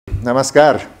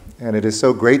Namaskar, and it is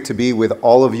so great to be with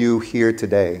all of you here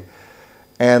today.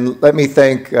 And let me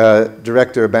thank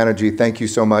Director Banerjee, thank you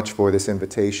so much for this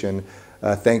invitation.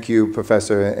 Thank you,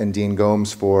 Professor and Dean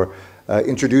Gomes, for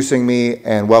introducing me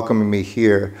and welcoming me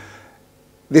here.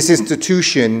 This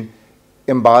institution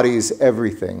embodies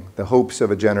everything, the hopes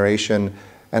of a generation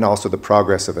and also the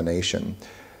progress of a nation.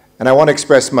 And I want to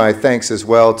express my thanks as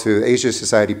well to the Asia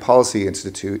Society Policy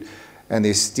Institute and the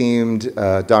esteemed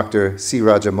Dr. C.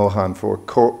 Raja Mohan for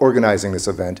organizing this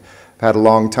event. I've had a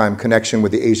long time connection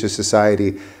with the Asia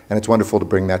Society, and it's wonderful to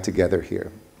bring that together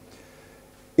here.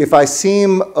 If I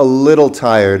seem a little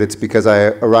tired, it's because I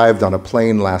arrived on a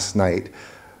plane last night,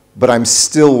 but I'm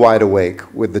still wide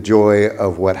awake with the joy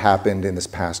of what happened in this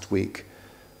past week,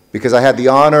 because I had the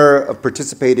honor of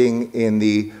participating in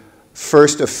the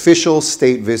first official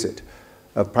state visit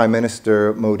of Prime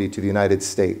Minister Modi to the United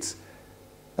States.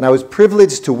 And I was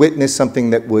privileged to witness something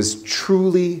that was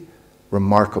truly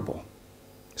remarkable.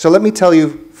 So let me tell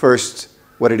you first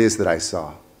what it is that I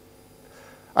saw.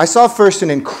 I saw first an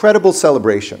incredible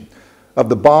celebration of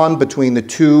the bond between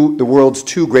the world's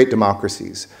two great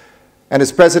democracies. And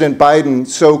as President Biden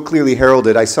so clearly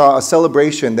heralded, I saw a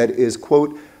celebration that is,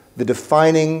 quote, the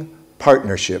defining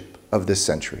partnership of this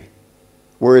century.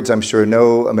 Words I'm sure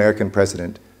no American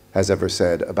president has ever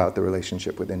said about the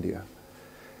relationship with India.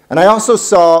 And I also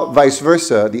saw, vice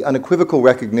versa, the unequivocal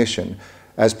recognition,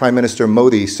 as Prime Minister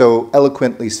Modi so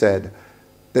eloquently said,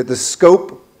 that the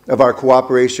scope of our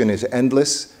cooperation is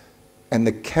endless and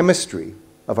the chemistry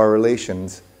of our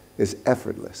relations is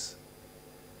effortless.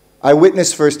 I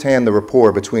witnessed firsthand the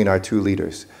rapport between our two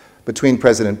leaders, between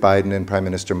President Biden and Prime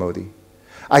Minister Modi.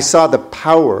 I saw the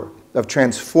power of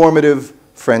transformative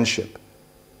friendship.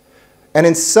 And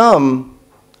in sum,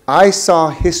 I saw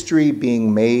history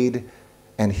being made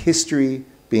and history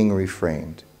being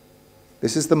reframed.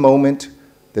 This is the moment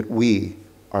that we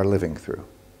are living through.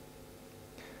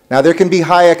 Now, there can be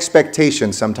high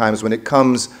expectations sometimes when it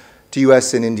comes to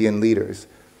US and Indian leaders,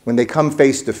 when they come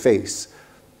face to face.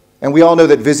 And we all know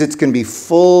that visits can be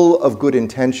full of good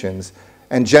intentions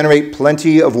and generate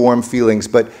plenty of warm feelings,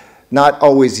 but not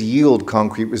always yield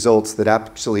concrete results that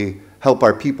actually help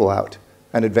our people out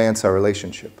and advance our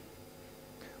relationship.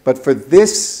 But for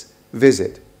this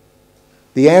visit,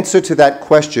 the answer to that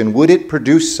question, would it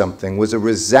produce something, was a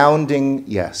resounding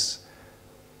yes.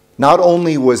 Not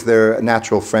only was there a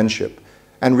natural friendship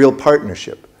and real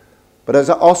partnership, but I was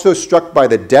also struck by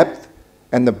the depth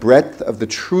and the breadth of the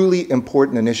truly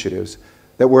important initiatives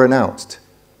that were announced,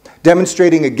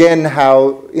 demonstrating again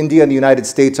how India and the United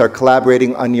States are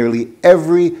collaborating on nearly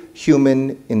every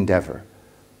human endeavor.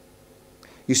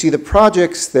 You see, the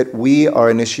projects that we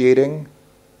are initiating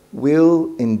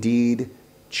will indeed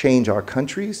change our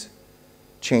countries,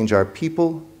 change our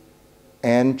people,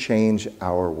 and change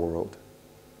our world.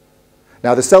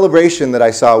 Now, the celebration that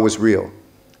I saw was real.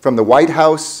 From the White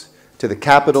House to the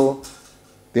Capitol,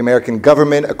 the American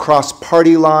government, across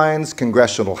party lines,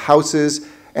 congressional houses,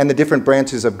 and the different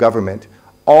branches of government,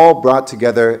 all brought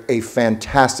together a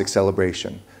fantastic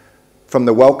celebration. From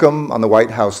the welcome on the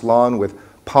White House lawn with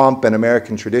pomp and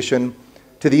American tradition,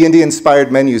 to the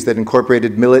India-inspired menus that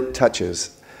incorporated millet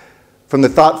touches, from the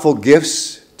thoughtful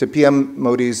gifts to PM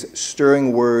Modi's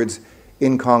stirring words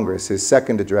in Congress, his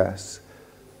second address,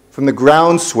 from the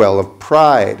groundswell of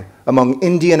pride among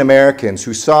Indian Americans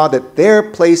who saw that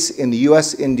their place in the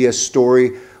US-India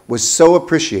story was so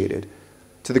appreciated,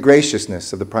 to the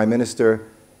graciousness of the Prime Minister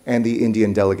and the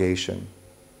Indian delegation.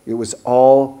 It was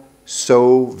all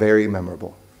so very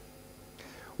memorable.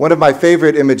 One of my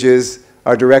favorite images,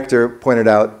 our director pointed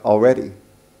out already.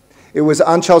 It was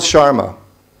Anchal Sharma,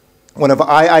 one of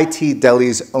IIT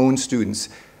Delhi's own students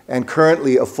and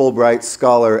currently a Fulbright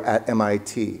scholar at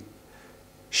MIT.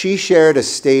 She shared a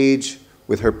stage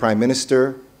with her Prime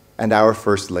Minister and our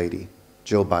First Lady,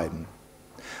 Jill Biden.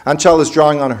 Anchal is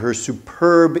drawing on her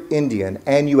superb Indian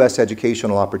and US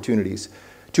educational opportunities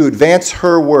to advance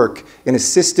her work in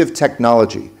assistive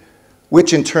technology,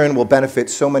 which in turn will benefit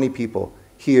so many people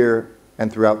here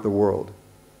and throughout the world.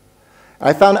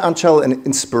 I found Anchal an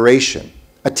inspiration,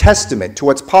 a testament to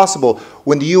what's possible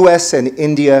when the US and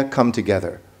India come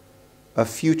together, a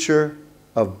future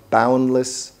of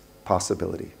boundless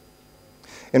possibility.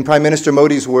 In Prime Minister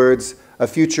Modi's words, a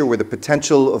future where the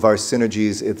potential of our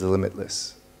synergies is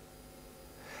limitless.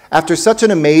 After such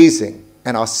an amazing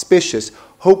and auspicious,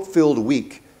 hope-filled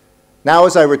week, now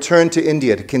as I return to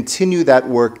India to continue that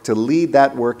work, to lead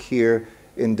that work here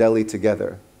in Delhi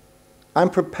together, I'm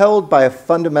propelled by a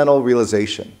fundamental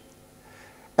realization.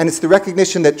 And it's the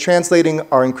recognition that translating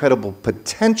our incredible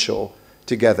potential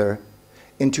together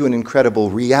into an incredible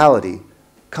reality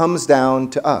comes down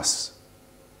to us,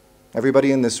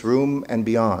 everybody in this room and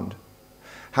beyond,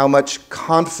 how much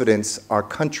confidence our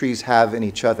countries have in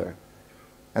each other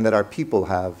and that our people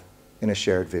have in a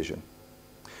shared vision.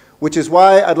 Which is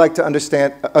why I'd like to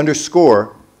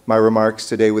underscore my remarks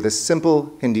today with a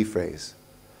simple Hindi phrase,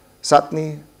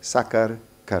 Sapne Sakar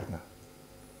Karna.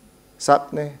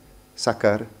 Sapne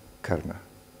Sakar Karna.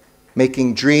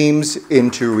 Making dreams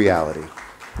into reality.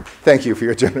 Thank you for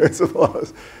your generous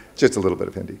applause. Just a little bit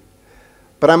of Hindi.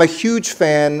 But I'm a huge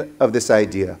fan of this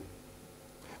idea.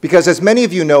 Because as many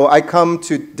of you know, I come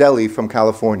to Delhi from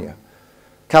California.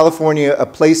 California, a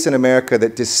place in America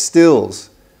that distills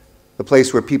the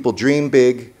place where people dream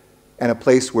big and a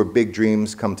place where big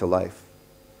dreams come to life.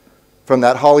 From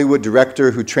that Hollywood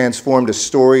director who transformed a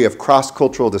story of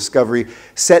cross-cultural discovery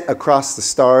set across the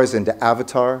stars into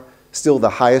Avatar, still the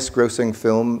highest grossing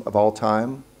film of all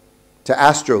time, to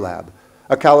Astrolab,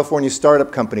 a California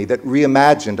startup company that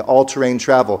reimagined all-terrain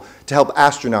travel to help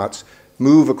astronauts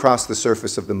move across the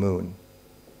surface of the moon,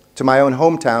 to my own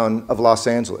hometown of Los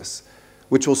Angeles,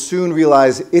 which will soon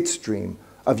realize its dream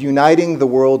of uniting the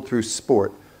world through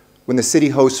sport when the city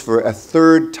hosts for a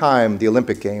third time the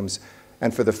Olympic Games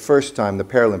and for the first time the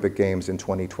Paralympic Games in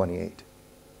 2028.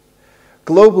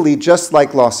 Globally, just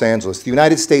like Los Angeles, the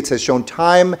United States has shown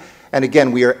time and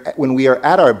again when we are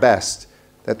at our best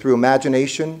that through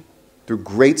imagination, through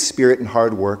great spirit and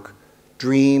hard work,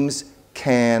 dreams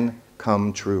can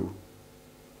come true.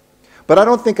 But I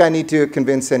don't think I need to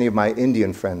convince any of my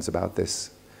Indian friends about this,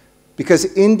 because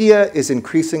India is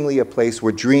increasingly a place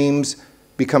where dreams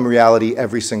become reality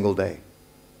every single day.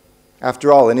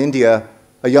 After all, in India,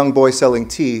 a young boy selling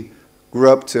tea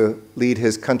grew up to lead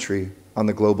his country on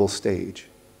the global stage.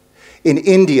 In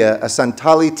India, a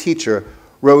Santali teacher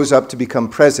rose up to become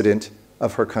president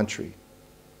of her country.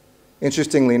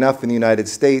 Interestingly enough, in the United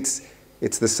States,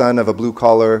 it's the son of a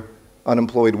blue-collar,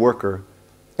 unemployed worker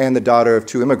and the daughter of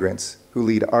 2 immigrants who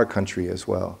lead our country as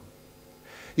well.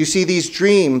 You see, these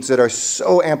dreams that are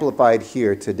so amplified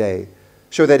here today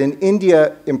show that in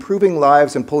India, improving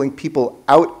lives and pulling people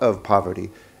out of poverty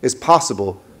is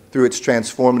possible through its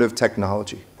transformative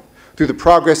technology, through the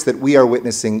progress that we are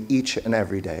witnessing each and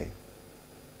every day.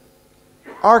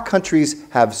 Our countries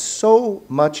have so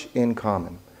much in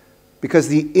common because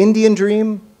the Indian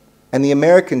dream and the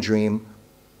American dream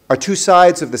are 2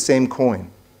 sides of the same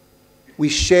coin. We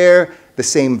share the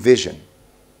same vision.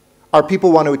 Our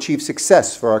people want to achieve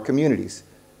success for our communities,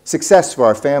 success for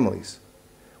our families.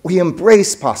 We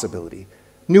embrace possibility,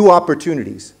 new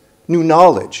opportunities, new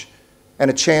knowledge, and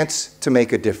a chance to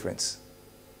make a difference.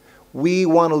 We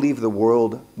want to leave the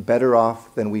world better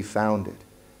off than we found it,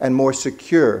 and more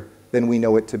secure than we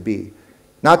know it to be,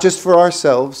 not just for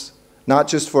ourselves, not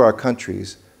just for our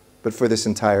countries, but for this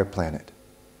entire planet.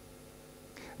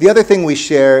 The other thing we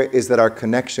share is that our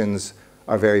connections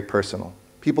are very personal.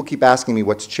 People keep asking me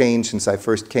what's changed since I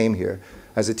first came here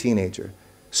as a teenager.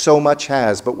 So much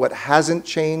has, but what hasn't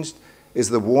changed is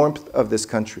the warmth of this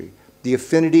country, the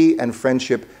affinity and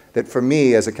friendship that for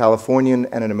me as a Californian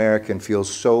and an American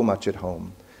feels so much at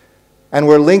home. And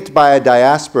we're linked by a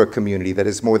diaspora community that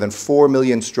is more than 4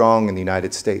 million strong in the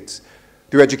United States,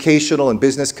 through educational and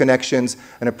business connections,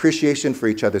 an appreciation for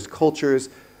each other's cultures,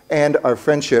 and our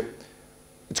friendship,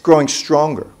 it's growing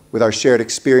stronger with our shared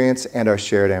experience and our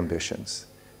shared ambitions.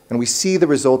 And we see the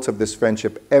results of this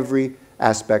friendship every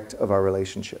aspect of our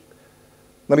relationship.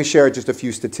 Let me share just a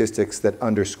few statistics that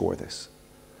underscore this.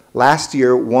 Last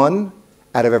year, 1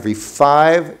 out of every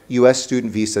 5 US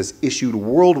student visas issued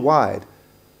worldwide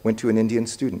went to an Indian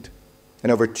student.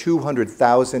 And over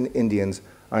 200,000 Indians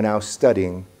are now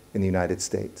studying in the United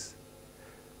States.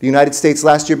 The United States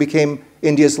last year became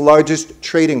India's largest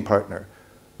trading partner,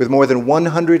 with more than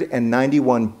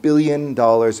 $191 billion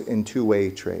in two-way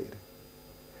trade.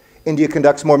 India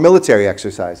conducts more military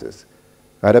exercises.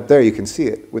 Right up there, you can see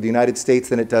it, with the United States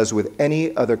than it does with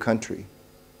any other country.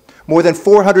 More than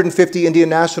 450 Indian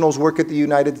nationals work at the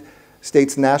United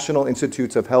States National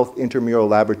Institutes of Health Intramural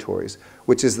Laboratories,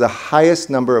 which is the highest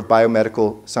number of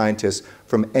biomedical scientists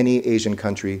from any Asian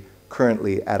country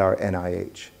currently at our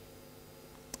NIH.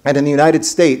 And in the United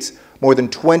States, more than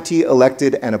 20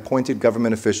 elected and appointed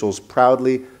government officials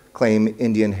proudly claim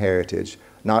Indian heritage,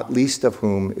 not least of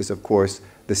whom is, of course,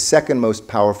 the second most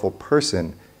powerful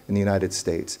person in the United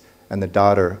States and the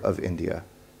daughter of India,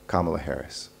 Kamala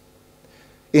Harris.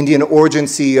 Indian origin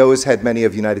CEOs had many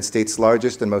of the United States'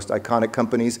 largest and most iconic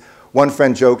companies. One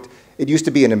friend joked, it used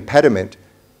to be an impediment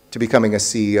to becoming a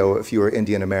CEO if you were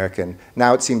Indian American.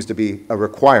 Now it seems to be a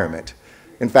requirement.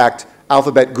 In fact,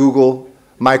 Alphabet, Google,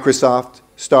 Microsoft,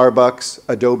 Starbucks,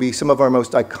 Adobe, some of our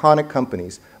most iconic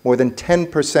companies, more than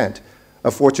 10%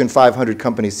 Of Fortune 500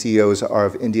 company CEOs are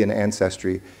of Indian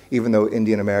ancestry, even though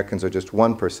Indian Americans are just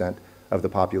 1% of the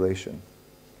population.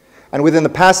 And within the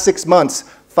past 6 months,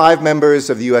 5 members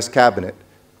of the US cabinet,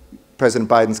 President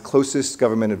Biden's closest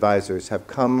government advisors, have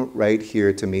come right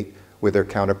here to meet with their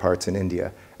counterparts in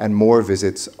India, and more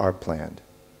visits are planned.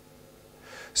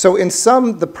 So in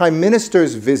sum, the Prime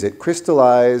Minister's visit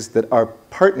crystallized that our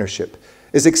partnership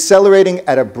is accelerating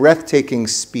at a breathtaking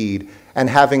speed and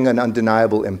having an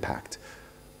undeniable impact.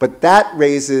 But that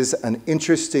raises an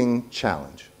interesting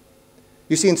challenge.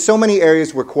 You see, in so many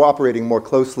areas, we're cooperating more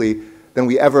closely than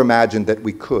we ever imagined that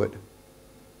we could.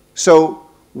 So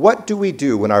what do we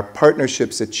do when our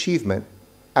partnership's achievement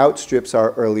outstrips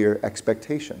our earlier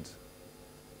expectations?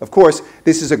 Of course,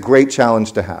 this is a great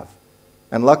challenge to have.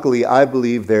 And luckily, I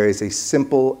believe there is a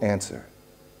simple answer.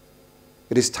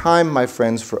 It is time, my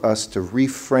friends, for us to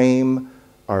reframe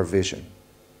our vision,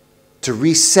 to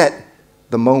reset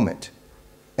the moment,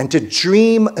 and to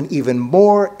dream an even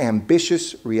more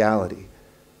ambitious reality,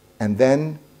 and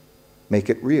then make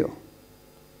it real.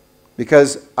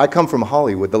 Because I come from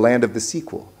Hollywood, the land of the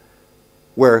sequel,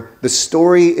 where the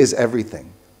story is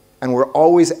everything, and we're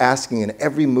always asking in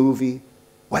every movie,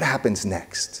 what happens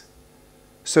next?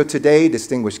 So today,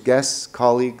 distinguished guests,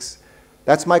 colleagues,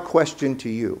 that's my question to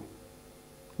you.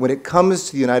 When it comes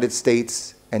to the United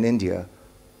States and India,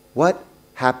 what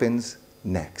happens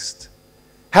next?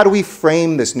 How do we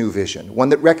frame this new vision, one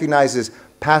that recognizes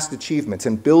past achievements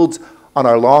and builds on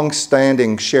our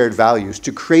long-standing shared values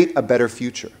to create a better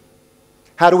future?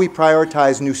 How do we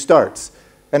prioritize new starts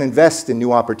and invest in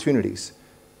new opportunities?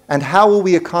 And how will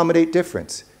we accommodate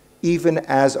difference, even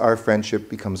as our friendship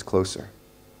becomes closer?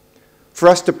 For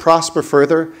us to prosper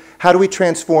further, how do we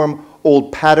transform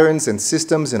old patterns and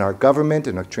systems in our government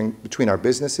and between our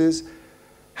businesses?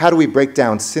 How do we break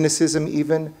down cynicism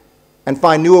even and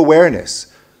find new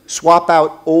awareness, swap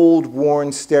out old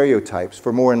worn stereotypes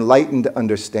for more enlightened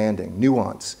understanding,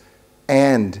 nuance,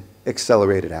 and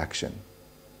accelerated action?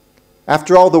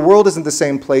 After all, the world isn't the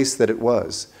same place that it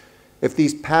was. If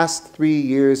these past 3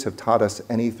 years have taught us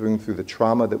anything through the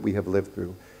trauma that we have lived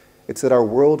through, it's that our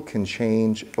world can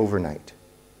change overnight.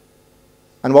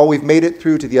 And while we've made it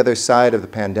through to the other side of the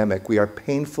pandemic, we are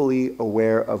painfully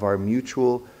aware of our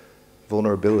mutual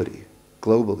vulnerability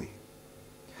globally.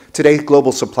 Today,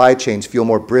 global supply chains feel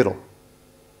more brittle.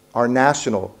 Our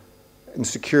national and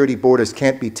security borders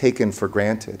can't be taken for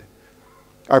granted.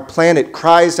 Our planet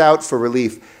cries out for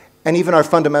relief, and even our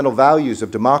fundamental values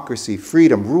of democracy,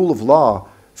 freedom, rule of law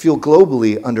feel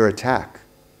globally under attack.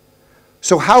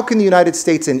 So how can the United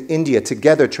States and India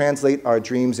together translate our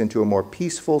dreams into a more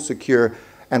peaceful, secure,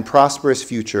 and prosperous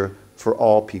future for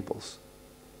all peoples?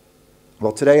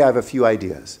 Well, today I have a few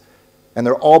ideas, and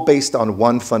they're all based on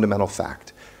one fundamental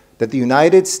fact, that the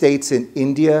United States and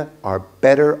India are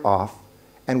better off,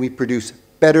 and we produce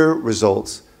better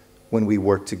results when we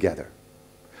work together.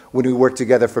 When we work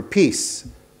together for peace,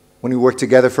 when we work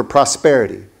together for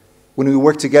prosperity, when we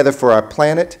work together for our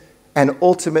planet, and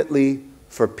ultimately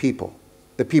for people.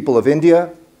 The people of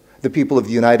India, the people of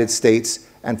the United States,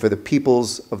 and for the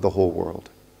peoples of the whole world.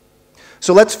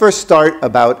 So let's first start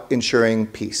about ensuring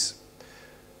peace.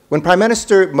 When Prime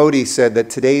Minister Modi said that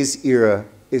today's era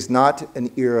is not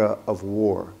an era of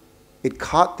war, it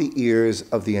caught the ears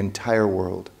of the entire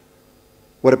world.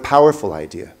 What a powerful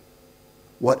idea.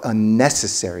 What a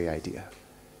necessary idea.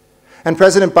 And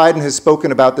President Biden has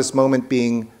spoken about this moment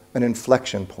being an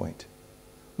inflection point,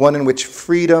 one in which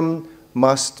freedom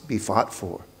must be fought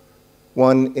for,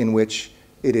 one in which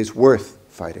it is worth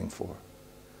fighting for.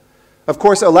 Of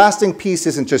course, a lasting peace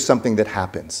isn't just something that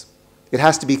happens. It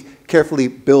has to be carefully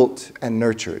built and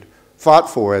nurtured, fought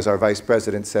for, as our Vice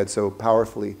President said so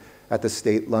powerfully at the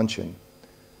state luncheon.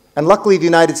 And luckily, the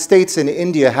United States and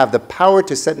India have the power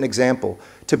to set an example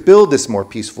to build this more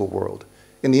peaceful world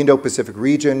in the Indo-Pacific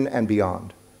region and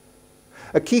beyond.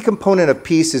 A key component of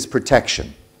peace is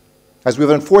protection. As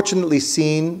we've unfortunately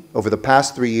seen over the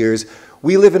past 3 years,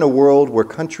 we live in a world where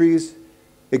countries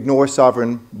ignore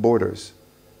sovereign borders.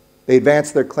 They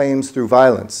advance their claims through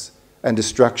violence and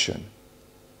destruction.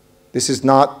 This is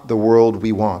not the world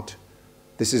we want.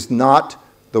 This is not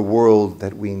the world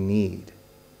that we need.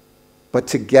 But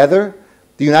together,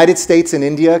 the United States and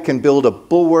India can build a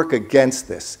bulwark against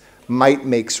this might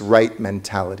makes right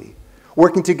mentality.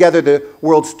 Working together, the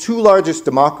world's 2 largest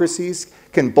democracies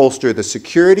can bolster the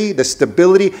security, the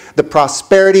stability, the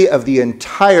prosperity of the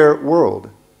entire world.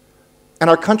 And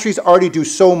our countries already do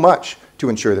so much to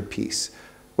ensure the peace,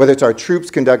 whether it's our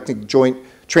troops conducting joint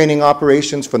training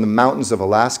operations from the mountains of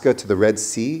Alaska to the Red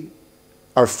Sea,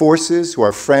 our forces who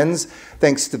are friends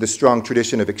thanks to the strong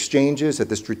tradition of exchanges at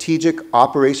the strategic,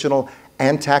 operational,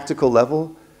 and tactical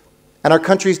level, and our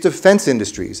country's defense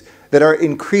industries that are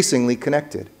increasingly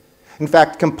connected. In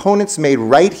fact, components made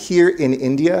right here in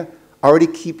India already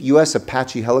keep US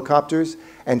Apache helicopters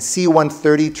and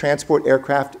C-130 transport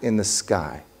aircraft in the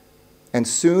sky. And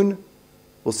soon,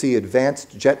 we'll see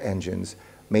advanced jet engines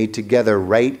made together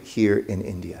right here in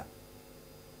India.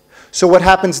 So what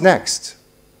happens next?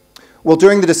 Well,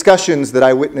 during the discussions that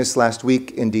I witnessed last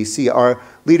week in DC, our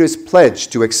leaders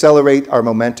pledged to accelerate our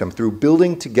momentum through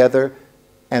building together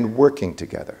and working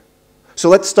together. So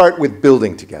let's start with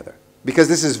building together, because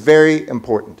this is very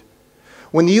important.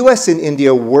 When the US and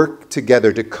India work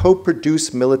together to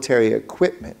co-produce military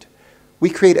equipment, we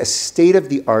create a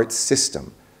state-of-the-art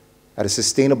system at a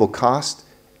sustainable cost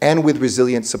and with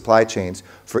resilient supply chains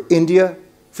for India,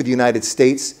 for the United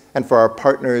States, and for our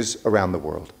partners around the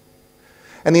world.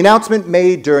 And the announcement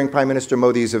made during Prime Minister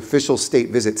Modi's official state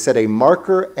visit set a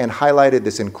marker and highlighted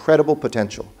this incredible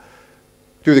potential.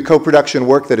 Through the co-production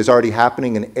work that is already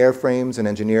happening in airframes and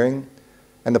engineering,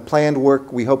 and the planned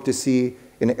work we hope to see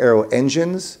in aero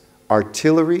engines,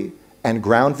 artillery, and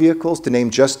ground vehicles, to name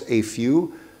just a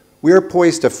few, we are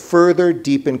poised to further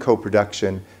deepen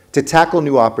co-production to tackle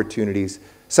new opportunities,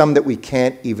 some that we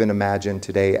can't even imagine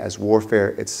today as warfare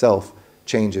itself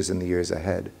changes in the years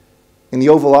ahead. In the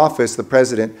Oval Office, the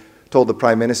President told the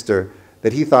Prime Minister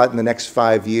that he thought in the next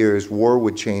 5 years war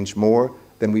would change more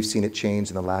than we've seen it change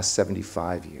in the last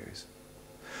 75 years.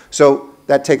 So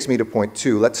that takes me to point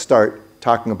 2. Let's start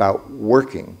talking about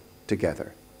working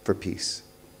together for peace.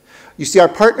 You see, our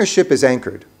partnership is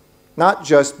anchored not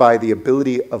just by the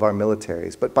ability of our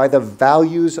militaries, but by the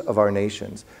values of our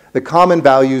nations, the common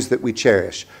values that we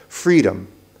cherish: freedom,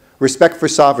 respect for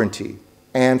sovereignty,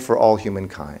 and for all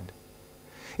humankind.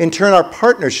 In turn, our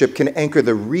partnership can anchor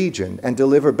the region and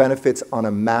deliver benefits on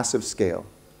a massive scale.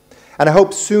 And I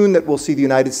hope soon that we'll see the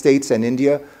United States and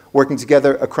India working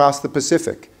together across the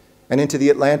Pacific and into the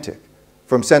Atlantic,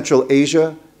 from Central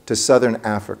Asia to Southern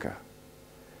Africa.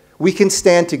 We can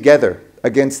stand together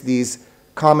against these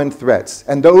common threats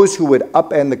and those who would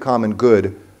upend the common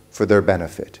good for their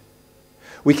benefit.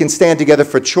 We can stand together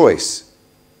for choice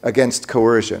against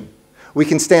coercion. We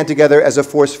can stand together as a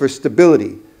force for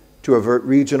stability to avert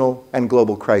regional and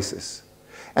global crisis.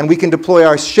 And we can deploy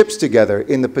our ships together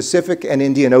in the Pacific and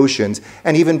Indian Oceans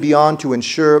and even beyond to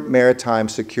ensure maritime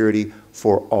security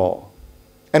for all.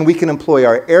 And we can employ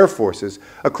our air forces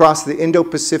across the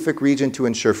Indo-Pacific region to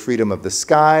ensure freedom of the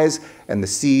skies and the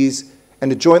seas,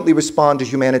 and to jointly respond to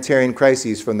humanitarian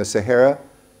crises from the Sahara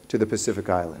to the Pacific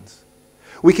Islands.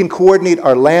 We can coordinate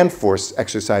our land force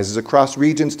exercises across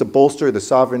regions to bolster the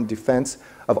sovereign defense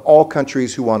of all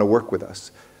countries who want to work with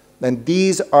us. And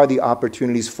these are the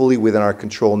opportunities fully within our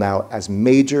control now as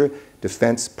major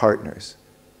defense partners.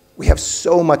 We have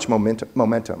so much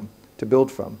momentum to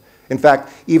build from. In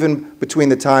fact, even between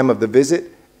the time of the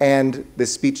visit and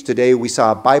this speech today, we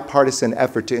saw a bipartisan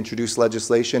effort to introduce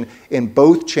legislation in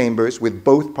both chambers with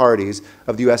both parties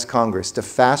of the US Congress to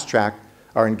fast-track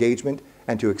our engagement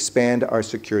and to expand our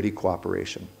security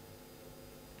cooperation.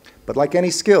 But like any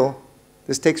skill,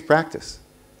 this takes practice,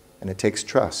 and it takes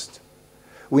trust.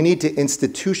 We need to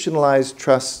institutionalize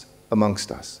trust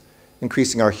amongst us,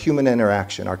 increasing our human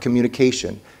interaction, our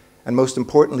communication, and most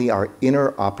importantly, our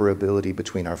interoperability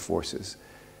between our forces.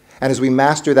 And as we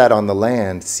master that on the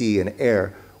land, sea, and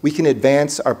air, we can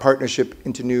advance our partnership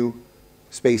into new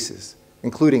spaces,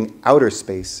 including outer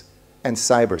space and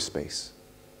cyberspace.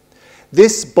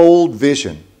 This bold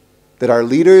vision that our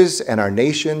leaders and our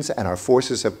nations and our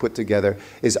forces have put together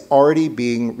is already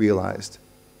being realized.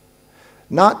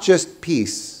 Not just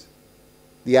peace,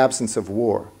 the absence of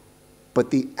war, but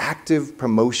the active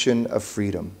promotion of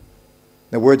freedom.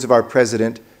 In the words of our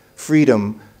president,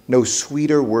 freedom, no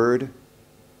sweeter word,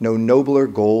 no nobler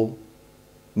goal,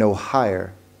 no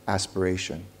higher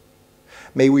aspiration.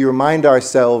 May we remind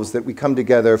ourselves that we come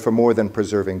together for more than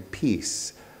preserving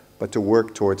peace, but to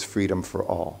work towards freedom for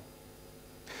all.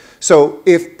 So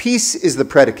if peace is the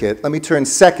predicate, let me turn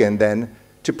second then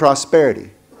to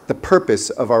prosperity, the purpose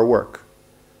of our work.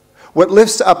 What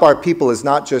lifts up our people is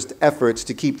not just efforts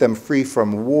to keep them free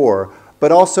from war,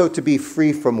 but also to be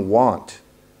free from want,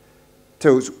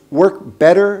 to work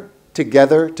better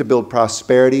together to build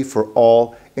prosperity for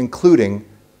all, including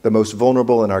the most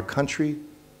vulnerable in our country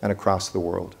and across the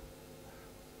world.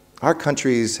 Our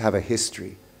countries have a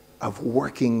history of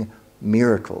working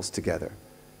miracles together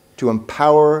to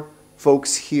empower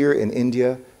folks here in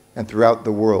India and throughout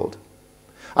the world.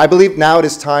 I believe now it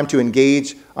is time to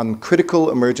engage on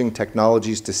critical emerging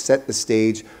technologies to set the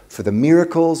stage for the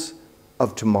miracles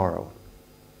of tomorrow.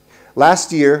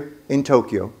 Last year in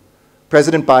Tokyo,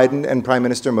 President Biden and Prime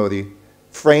Minister Modi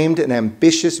framed an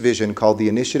ambitious vision called the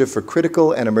Initiative for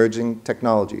Critical and Emerging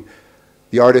Technology,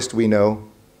 the artist we know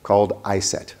called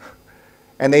ICET.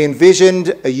 And they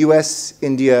envisioned a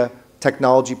US-India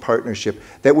technology partnership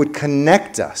that would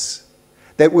connect us,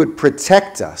 that would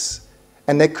protect us,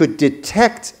 and that could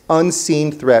detect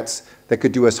unseen threats that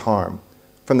could do us harm,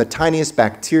 from the tiniest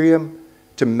bacterium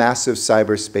to massive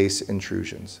cyberspace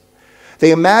intrusions.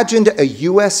 They imagined a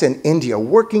US and India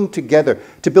working together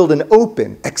to build an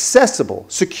open, accessible,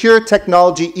 secure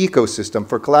technology ecosystem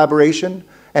for collaboration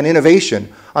and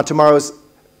innovation on tomorrow's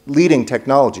leading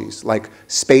technologies like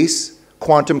space,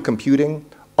 quantum computing,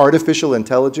 artificial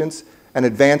intelligence, and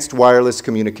advanced wireless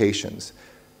communications.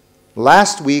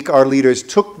 Last week, our leaders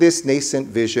took this nascent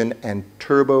vision and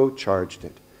turbocharged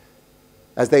it.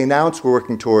 As they announced, we're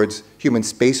working towards human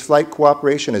spaceflight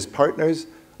cooperation as partners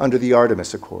under the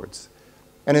Artemis Accords.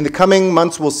 And in the coming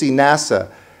months, we'll see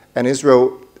NASA and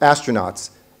ISRO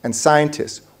astronauts and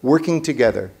scientists working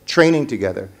together, training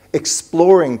together,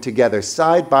 exploring together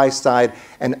side by side,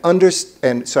 and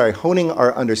honing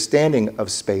our understanding of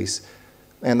space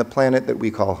and the planet that we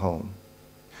call home.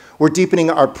 We're deepening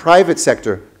our private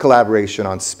sector collaboration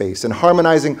on space and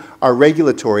harmonizing our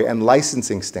regulatory and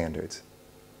licensing standards.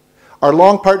 Our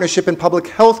long partnership in public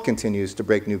health continues to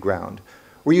break new ground.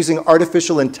 We're using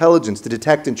artificial intelligence to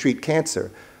detect and treat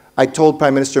cancer. I told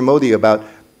Prime Minister Modi about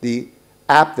the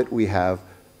app that we have,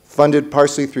 funded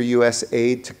partially through US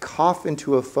aid, to cough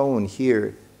into a phone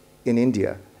here in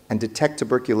India and detect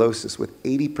tuberculosis with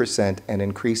 80% and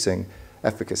increasing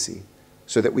efficacy,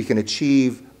 so that we can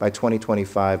achieve by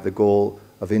 2025 the goal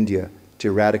of India to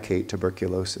eradicate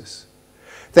tuberculosis.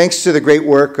 Thanks to the great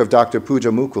work of Dr. Pooja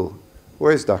Mukul.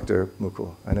 Where is Dr.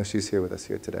 Mukul? I know she's here with us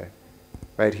here today.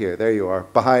 Right here, there you are,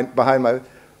 behind my,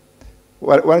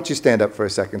 why don't you stand up for a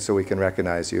second so we can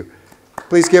recognize you.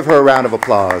 Please give her a round of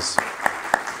applause.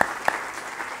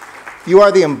 You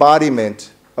are the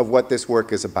embodiment of what this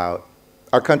work is about.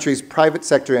 Our country's private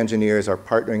sector engineers are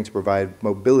partnering to provide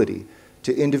mobility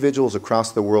to individuals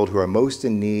across the world who are most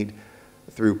in need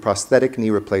through prosthetic knee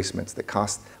replacements that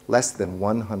cost less than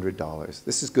 $100.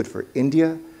 This is good for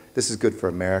India, this is good for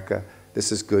America,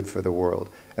 this is good for the world.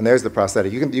 And there's the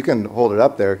prosthetic. You can hold it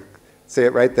up there, say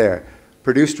it right there.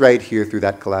 Produced right here through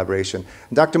that collaboration.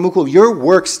 And Dr. Mukul, your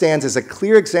work stands as a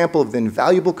clear example of the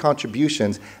invaluable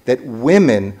contributions that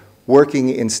women working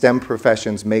in STEM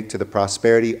professions make to the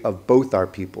prosperity of both our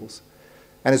peoples.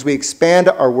 And as we expand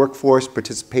our workforce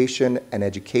participation and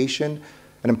education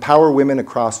and empower women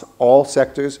across all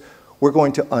sectors, we're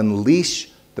going to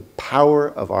unleash the power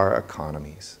of our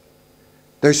economies.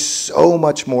 There's so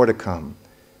much more to come.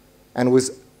 And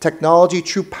with technology,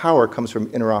 true power comes from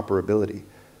interoperability.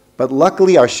 But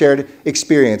luckily, our shared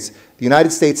experience, the United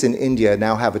States and India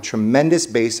now have a tremendous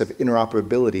base of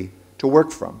interoperability to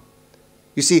work from.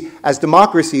 You see, as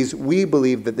democracies, we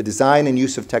believe that the design and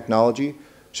use of technology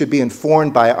should be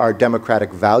informed by our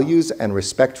democratic values and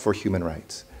respect for human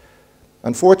rights.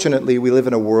 Unfortunately, we live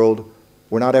in a world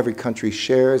where not every country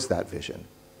shares that vision.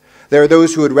 There are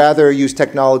those who would rather use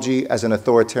technology as an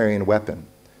authoritarian weapon,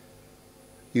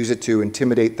 use it to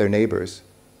intimidate their neighbors,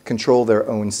 control their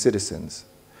own citizens,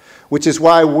 which is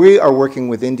why we are working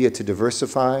with India to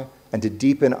diversify and to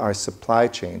deepen our supply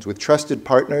chains with trusted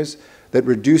partners that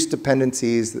reduce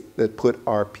dependencies that put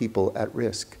our people at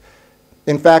risk.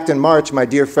 In fact, in March, my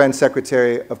dear friend,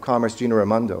 Secretary of Commerce Gina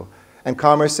Raimondo, and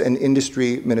Commerce and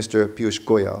Industry Minister Piyush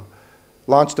Goyal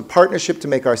launched a partnership to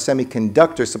make our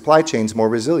semiconductor supply chains more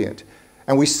resilient.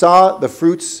 And we saw the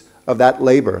fruits of that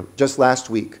labor just last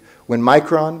week when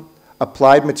Micron,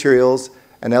 Applied Materials,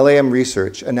 and LAM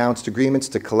Research announced agreements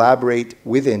to collaborate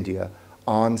with India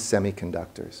on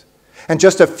semiconductors. And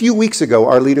just a few weeks ago,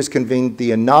 our leaders convened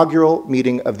the inaugural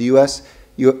meeting of the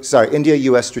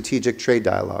India-US Strategic Trade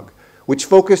Dialogue, which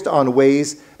focused on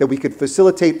ways that we could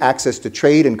facilitate access to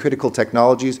trade and critical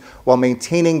technologies while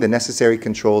maintaining the necessary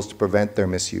controls to prevent their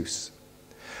misuse.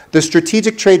 The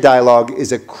Strategic Trade Dialogue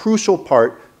is a crucial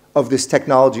part of this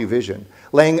technology vision,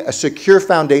 laying a secure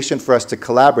foundation for us to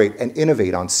collaborate and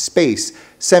innovate on space,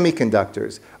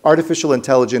 semiconductors, artificial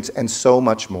intelligence, and so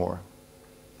much more.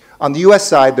 On the US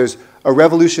side, there's a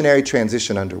revolutionary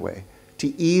transition underway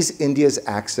to ease India's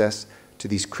access to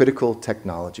these critical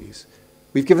technologies.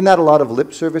 We've given that a lot of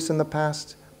lip service in the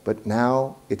past, but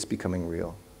now it's becoming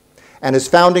real. And as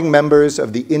founding members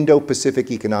of the Indo-Pacific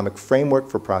Economic Framework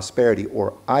for Prosperity,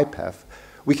 or IPEF,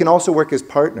 we can also work as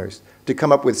partners to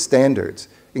come up with standards,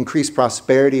 increase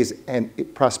prosperity and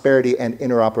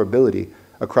interoperability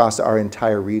across our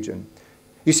entire region.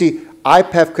 You see,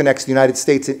 IPEF connects the United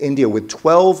States and India with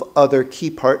 12 other key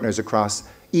partners across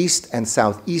East and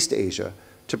Southeast Asia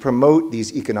to promote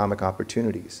these economic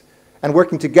opportunities. And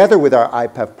working together with our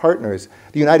IPEF partners,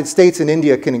 the United States and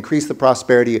India can increase the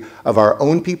prosperity of our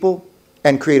own people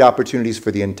and create opportunities for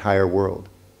the entire world.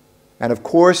 And of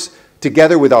course,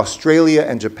 together with Australia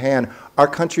and Japan, our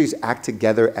countries act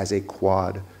together as a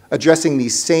quad, addressing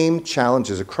these same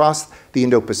challenges across the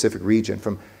Indo-Pacific region,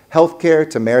 from healthcare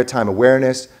to maritime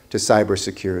awareness to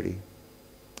cybersecurity.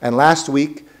 And last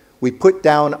week, we put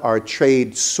down our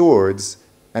trade swords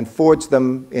and forged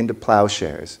them into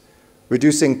plowshares,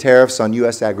 reducing tariffs on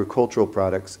U.S. agricultural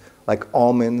products like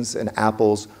almonds and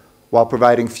apples, while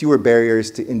providing fewer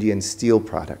barriers to Indian steel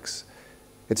products.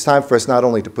 It's time for us not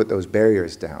only to put those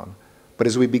barriers down, but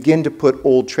as we begin to put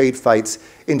old trade fights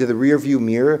into the rearview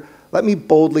mirror, let me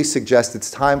boldly suggest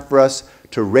it's time for us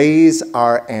to raise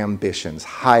our ambitions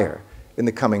higher in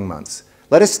the coming months.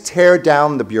 Let us tear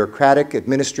down the bureaucratic,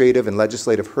 administrative, and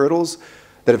legislative hurdles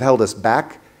that have held us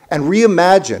back and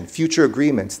reimagine future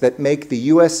agreements that make the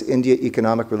U.S.-India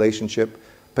economic relationship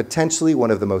potentially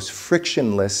one of the most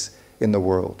frictionless in the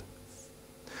world.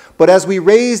 But as we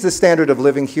raise the standard of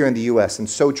living here in the U.S., and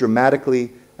so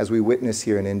dramatically as we witness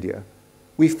here in India,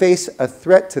 we face a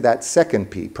threat to that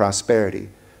second P, prosperity,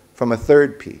 from a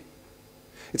third P.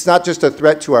 It's not just a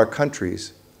threat to our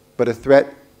countries, but a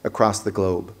threat across the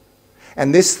globe.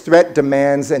 And this threat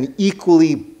demands an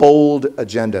equally bold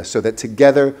agenda so that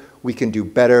together we can do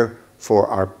better for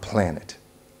our planet.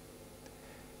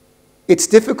 It's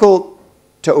difficult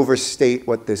to overstate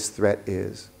what this threat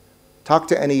is. Talk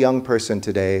to any young person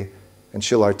today and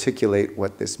she'll articulate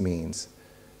what this means.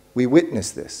 We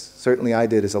witnessed this, certainly I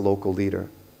did as a local leader,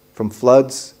 from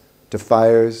floods to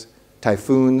fires,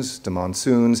 typhoons to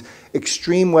monsoons,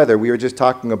 extreme weather, we were just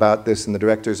talking about this in the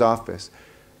director's office,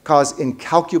 cause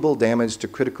incalculable damage to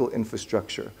critical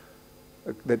infrastructure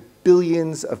that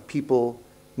billions of people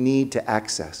need to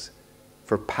access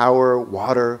for power,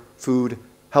 water, food,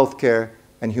 healthcare,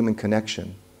 and human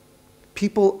connection.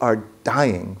 People are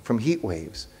dying from heat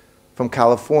waves, from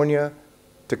California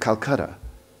to Calcutta,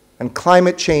 and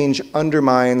climate change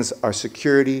undermines our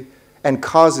security and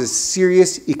causes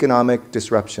serious economic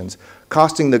disruptions,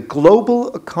 costing the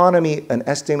global economy an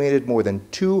estimated more than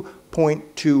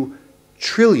 $2.2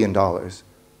 trillion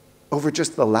over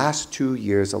just the last 2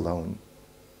 years alone.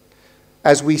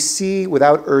 As we see,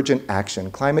 without urgent action,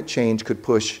 climate change could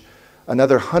push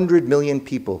another 100 million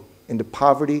people into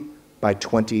poverty by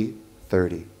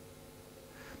 2030.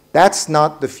 That's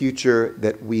not the future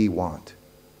that we want.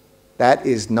 That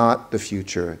is not the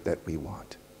future that we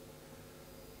want.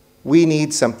 We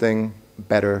need something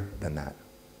better than that.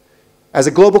 As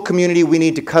a global community, we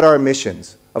need to cut our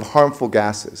emissions of harmful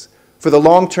gases. For the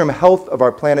long-term health of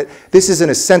our planet, this is an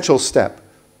essential step.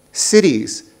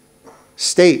 Cities,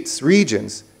 states,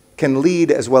 regions can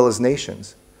lead as well as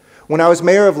nations. When I was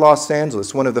mayor of Los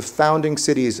Angeles, one of the founding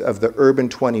cities of the Urban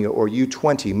 20 or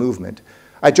U20 movement,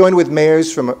 I joined with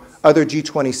mayors from other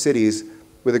G20 cities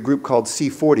with a group called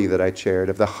C40 that I chaired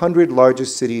of the 100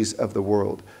 largest cities of the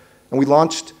world. And we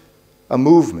launched a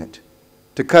movement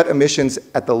to cut emissions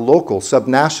at the local,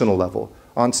 subnational level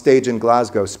on stage in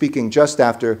Glasgow, speaking just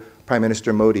after Prime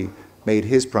Minister Modi made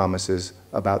his promises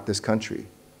about this country.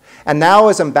 And now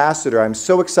as ambassador, I'm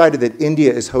so excited that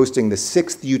India is hosting the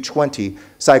 6th U20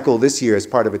 cycle this year as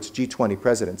part of its G20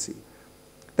 presidency.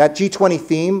 That G20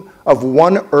 theme of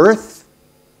one Earth,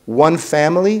 one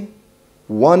family,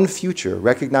 one future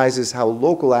recognizes how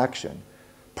local action,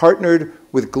 partnered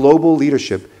with global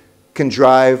leadership, can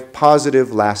drive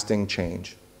positive, lasting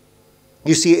change.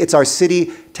 You see, it's our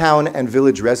city, town, and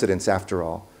village residents, after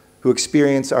all, who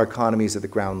experience our economies at the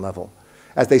ground level,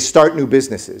 as they start new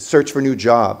businesses, search for new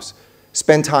jobs,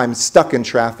 spend time stuck in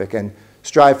traffic, and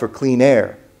strive for clean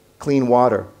air, clean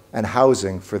water, and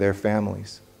housing for their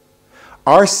families.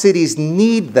 Our cities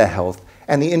need the health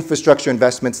and the infrastructure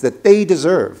investments that they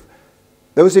deserve.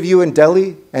 Those of you in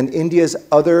Delhi and India's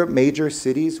other major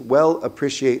cities well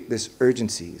appreciate this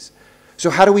urgency. So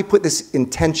how do we put this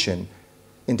intention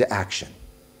into action?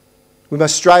 We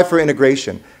must strive for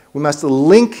integration. We must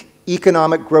link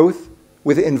economic growth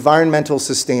with environmental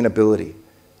sustainability,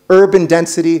 urban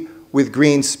density with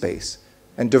green space,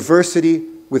 and diversity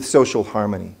with social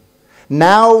harmony.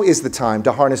 Now is the time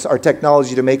to harness our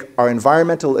technology to make our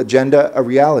environmental agenda a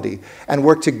reality and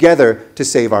work together to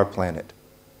save our planet.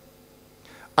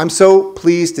 I'm so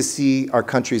pleased to see our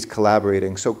countries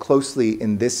collaborating so closely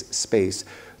in this space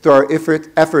through our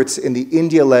efforts in the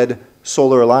India-led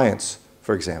Solar Alliance,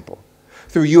 for example,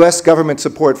 through US government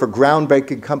support for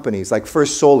groundbreaking companies like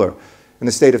First Solar in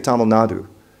the state of Tamil Nadu.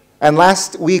 And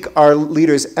last week, our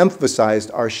leaders emphasized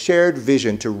our shared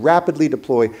vision to rapidly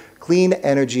deploy clean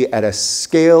energy at a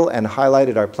scale and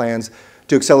highlighted our plans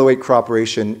to accelerate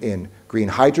cooperation in green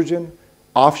hydrogen,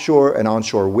 offshore and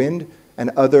onshore wind, and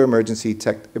other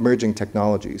emerging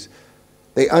technologies.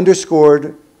 They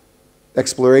underscored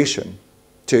exploration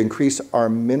to increase our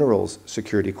minerals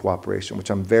security cooperation, which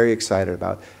I'm very excited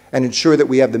about, and ensure that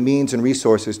we have the means and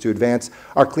resources to advance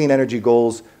our clean energy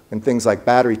goals in things like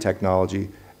battery technology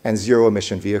and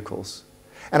zero-emission vehicles.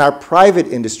 And our private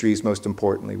industries, most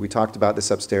importantly, we talked about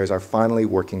this upstairs, are finally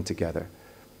working together.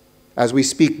 As we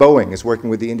speak, Boeing is working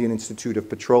with the Indian Institute of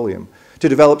Petroleum to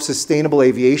develop sustainable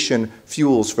aviation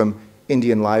fuels from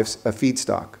Indian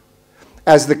feedstock.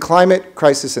 As the climate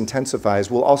crisis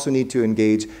intensifies, we'll also need to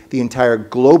engage the entire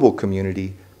global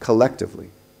community collectively.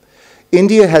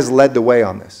 India has led the way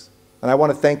on this, and I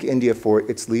want to thank India for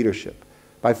its leadership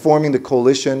by forming the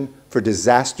Coalition for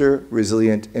Disaster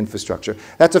Resilient Infrastructure.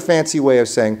 That's a fancy way of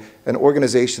saying an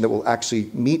organization that will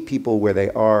actually meet people where they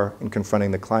are in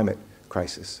confronting the climate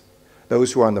crisis,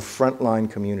 those who are on the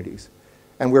frontline communities.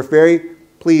 And we're very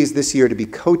pleased this year to be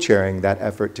co-chairing that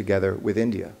effort together with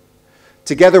India.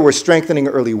 Together, we're strengthening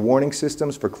early warning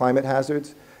systems for climate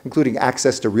hazards, including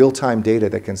access to real-time data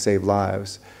that can save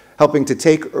lives, helping to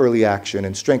take early action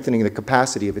and strengthening the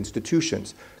capacity of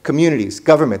institutions, communities,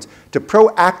 governments to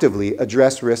proactively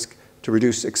address risk to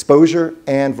reduce exposure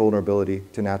and vulnerability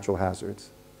to natural hazards.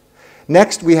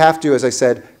 Next, we have to, as I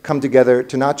said, come together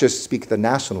to not just speak at the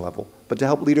national level, but to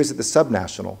help leaders at the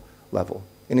subnational level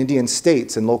in Indian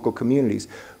states and local communities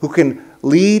who can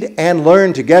lead and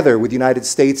learn together with United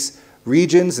States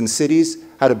regions and cities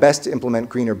how to best implement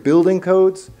greener building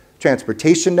codes,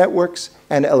 transportation networks,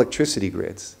 and electricity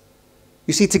grids.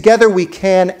 You see, together we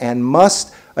can and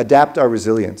must adapt our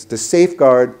resilience to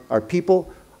safeguard our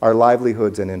people, our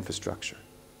livelihoods, and infrastructure.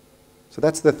 So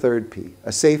that's the third P,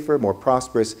 a safer, more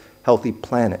prosperous, healthy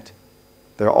planet.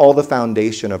 They're all the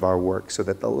foundation of our work so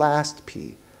that the last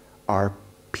P, our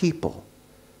people,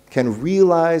 can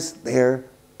realize their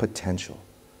potential,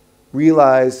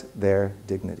 realize their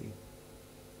dignity.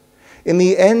 In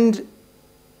the end,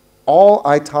 all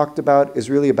I talked about is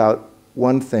really about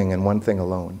one thing and one thing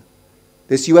alone.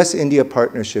 This US-India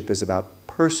partnership is about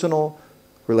personal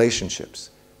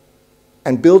relationships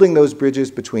and building those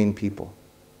bridges between people.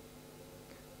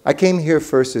 I came here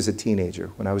first as a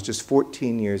teenager when I was just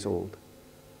 14 years old,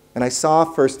 and I saw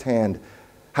firsthand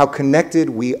how connected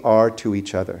we are to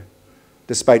each other,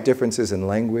 despite differences in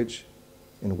language,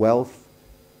 in wealth,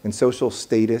 in social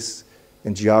status,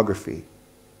 in geography.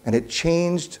 And it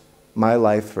changed my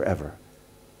life forever.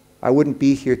 I wouldn't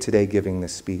be here today giving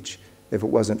this speech if it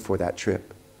wasn't for that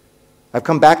trip. I've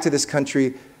come back to this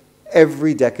country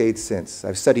every decade since.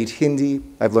 I've studied Hindi,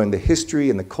 I've learned the history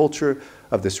and the culture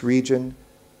of this region.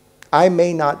 I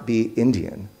may not be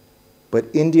Indian, but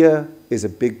India is a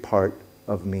big part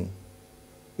of me.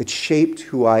 It shaped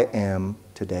who I am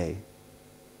today.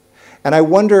 And I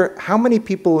wonder how many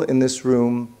people in this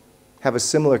room have a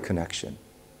similar connection,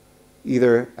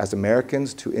 either as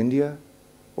Americans to India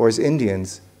or as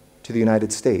Indians to the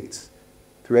United States,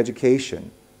 through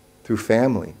education, through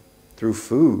family, through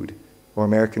food, or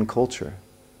American culture.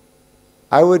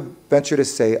 I would venture to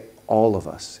say all of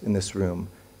us in this room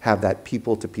have that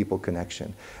people-to-people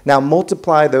connection. Now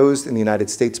multiply those in the United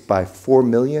States by 4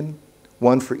 million,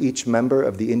 one for each member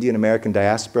of the Indian American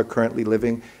diaspora currently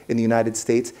living in the United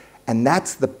States, and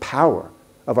that's the power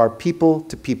of our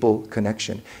people-to-people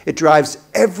connection. It drives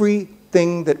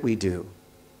everything that we do.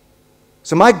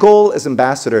 So my goal as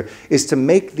ambassador is to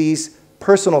make these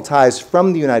personal ties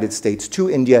from the United States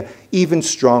to India even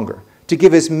stronger, to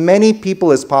give as many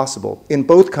people as possible in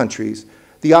both countries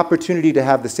the opportunity to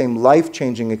have the same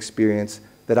life-changing experience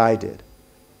that I did.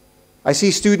 I see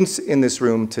students in this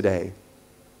room today,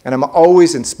 and I'm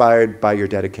always inspired by your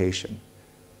dedication.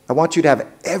 I want you to have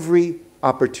every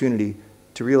opportunity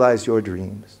to realize your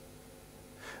dreams.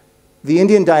 The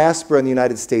Indian diaspora in the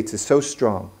United States is so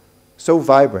strong, so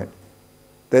vibrant,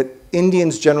 that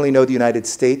Indians generally know the United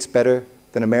States better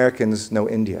than Americans know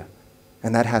India,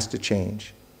 and that has to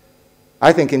change.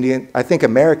 I think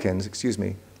Americans,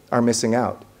 are missing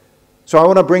out. So I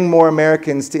want to bring more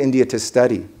Americans to India to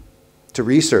study, to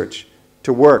research,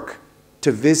 to work,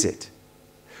 to visit.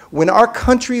 When our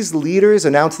country's leaders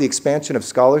announced the expansion of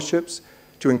scholarships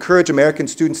to encourage American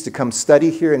students to come study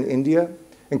here in India,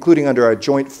 including under our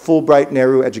joint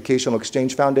Fulbright-Nehru Educational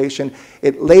Exchange Foundation,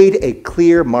 it laid a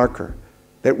clear marker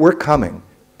that we're coming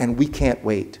and we can't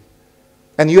wait.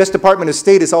 And the US Department of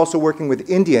State is also working with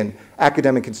Indian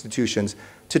academic institutions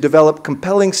to develop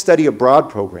compelling study abroad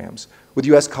programs with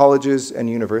US colleges and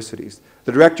universities.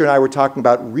 The director and I were talking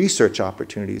about research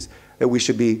opportunities that we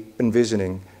should be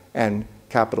envisioning and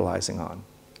capitalizing on.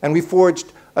 And we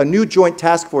forged a new joint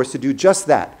task force to do just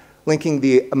that, linking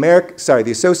the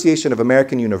Association of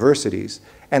American Universities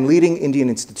and leading Indian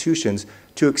institutions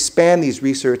to expand these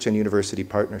research and university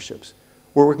partnerships.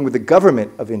 We're working with the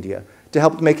government of India to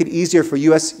help make it easier for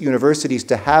US universities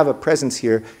to have a presence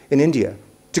here in India,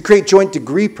 to create joint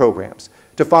degree programs,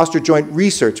 to foster joint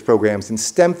research programs in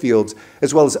STEM fields,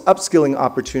 as well as upskilling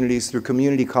opportunities through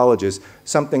community colleges,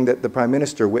 something that the Prime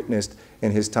Minister witnessed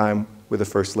in his time with the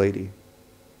First Lady.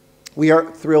 We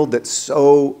are thrilled that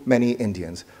so many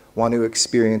Indians want to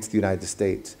experience the United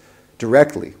States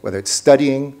directly, whether it's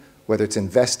studying, whether it's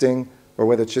investing, or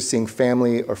whether it's just seeing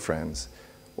family or friends,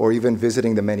 or even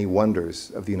visiting the many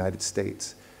wonders of the United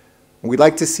States. And we'd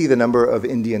like to see the number of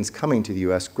Indians coming to the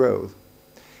US grow.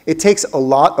 It takes a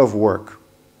lot of work,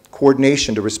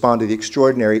 coordination to respond to the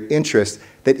extraordinary interest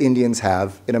that Indians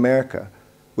have in America,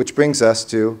 which brings us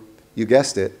to, you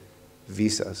guessed it,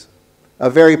 visas, a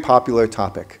very popular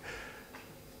topic.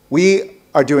 We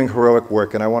are doing heroic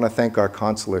work, and I want to thank our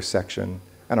consular section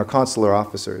and our consular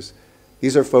officers.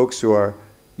 These are folks who are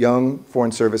young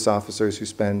Foreign Service officers who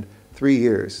spend 3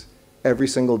 years every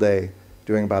single day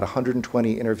doing about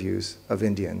 120 interviews of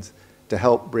Indians to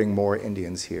help bring more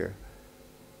Indians here.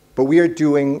 But we are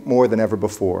doing more than ever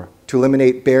before to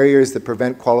eliminate barriers that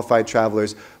prevent qualified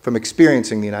travelers from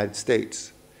experiencing the United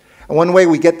States. And one way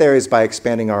we get there is by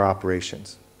expanding our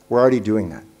operations. We're already doing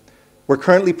that. We're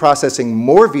currently processing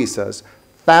more visas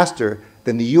faster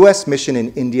than the US mission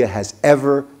in India has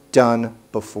ever done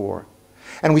before.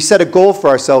 And we set a goal for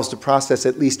ourselves to process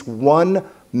at least 1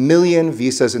 million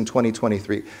visas in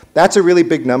 2023. That's a really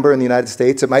big number in the United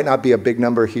States. It might not be a big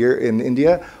number here in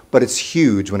India, but it's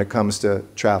huge when it comes to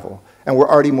travel. And we're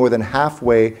already more than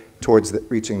halfway towards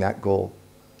reaching that goal.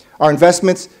 Our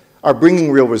investments are bringing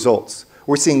real results.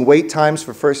 We're seeing wait times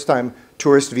for first-time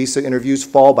tourist visa interviews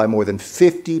fall by more than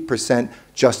 50%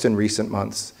 just in recent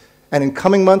months. And in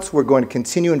coming months, we're going to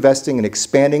continue investing in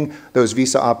expanding those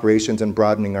visa operations and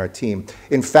broadening our team.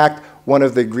 In fact, one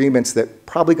of the agreements that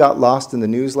probably got lost in the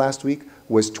news last week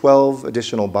was 12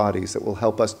 additional bodies that will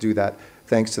help us do that,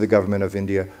 thanks to the government of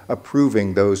India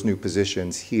approving those new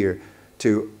positions here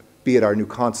to be at our new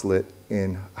consulate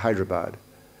in Hyderabad.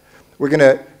 We're going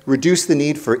to reduce the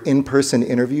need for in-person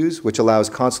interviews, which allows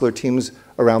consular teams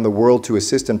around the world to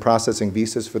assist in processing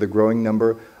visas for the growing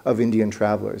number of Indian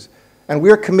travelers. And we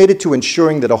are committed to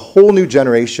ensuring that a whole new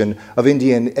generation of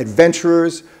Indian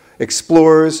adventurers,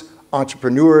 explorers,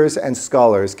 entrepreneurs, and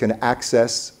scholars can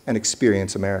access and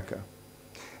experience America.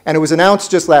 And it was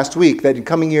announced just last week that in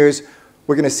coming years,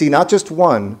 we're going to see not just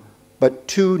 1, but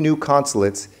 2 new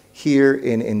consulates here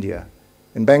in India,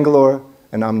 in Bangalore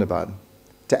and Ahmedabad,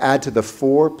 to add to the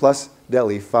 4 plus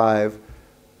Delhi 5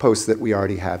 posts that we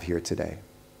already have here today.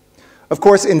 Of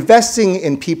course, investing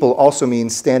in people also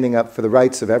means standing up for the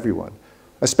rights of everyone,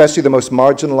 especially the most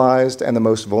marginalized and the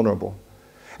most vulnerable.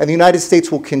 And the United States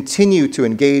will continue to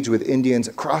engage with Indians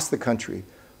across the country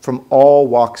from all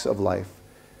walks of life.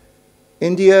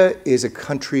 India is a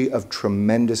country of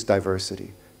tremendous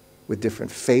diversity, with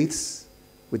different faiths,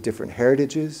 with different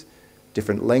heritages,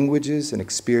 different languages and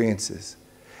experiences.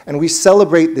 And we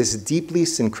celebrate this deeply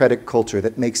syncretic culture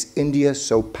that makes India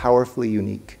so powerfully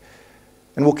unique.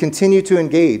 And we'll continue to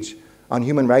engage on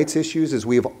human rights issues as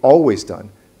we have always done,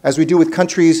 as we do with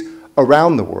countries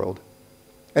around the world,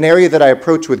 an area that I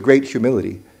approach with great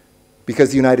humility, because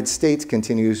the United States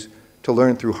continues to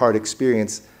learn through hard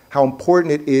experience how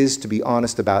important it is to be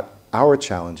honest about our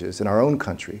challenges in our own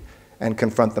country and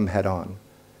confront them head on.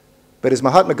 But as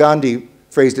Mahatma Gandhi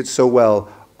phrased it so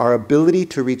well, our ability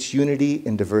to reach unity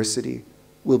in diversity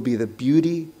will be the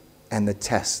beauty and the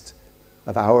test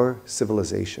of our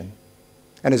civilization.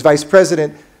 And as Vice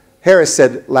President Harris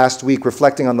said last week,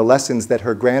 reflecting on the lessons that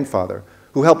her grandfather,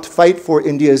 who helped fight for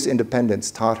India's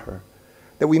independence, taught her,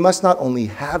 that we must not only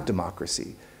have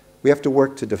democracy, we have to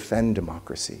work to defend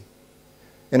democracy.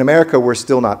 In America, we're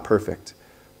still not perfect,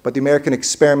 but the American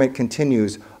experiment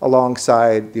continues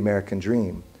alongside the American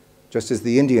dream, just as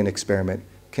the Indian experiment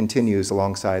continues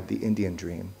alongside the Indian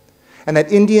dream. And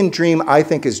that Indian dream, I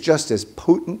think, is just as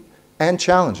potent and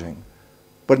challenging.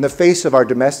 But in the face of our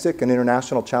domestic and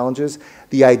international challenges,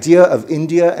 the idea of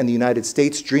India and the United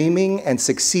States dreaming and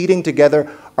succeeding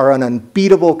together are an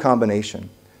unbeatable combination.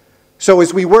 So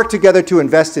as we work together to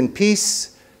invest in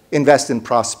peace, invest in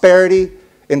prosperity,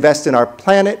 invest in our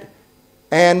planet,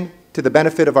 and to the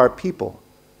benefit of our people,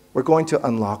 we're going to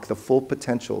unlock the full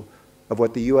potential of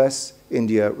what the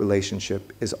US-India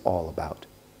relationship is all about.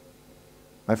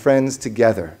 My friends,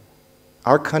 together,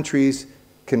 our countries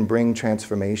can bring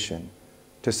transformation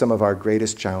to some of our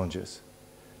greatest challenges.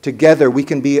 Together, we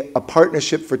can be a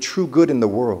partnership for true good in the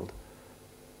world.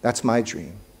 That's my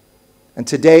dream. And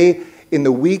today, in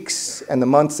the weeks and the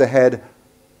months ahead,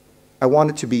 I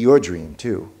want it to be your dream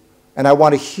too. And I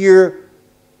want to hear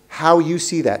how you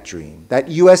see that dream, that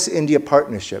US-India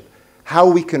partnership, how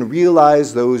we can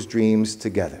realize those dreams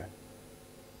together.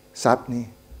 Sapni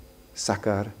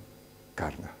Sakar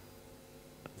Karna.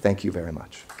 Thank you very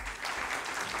much.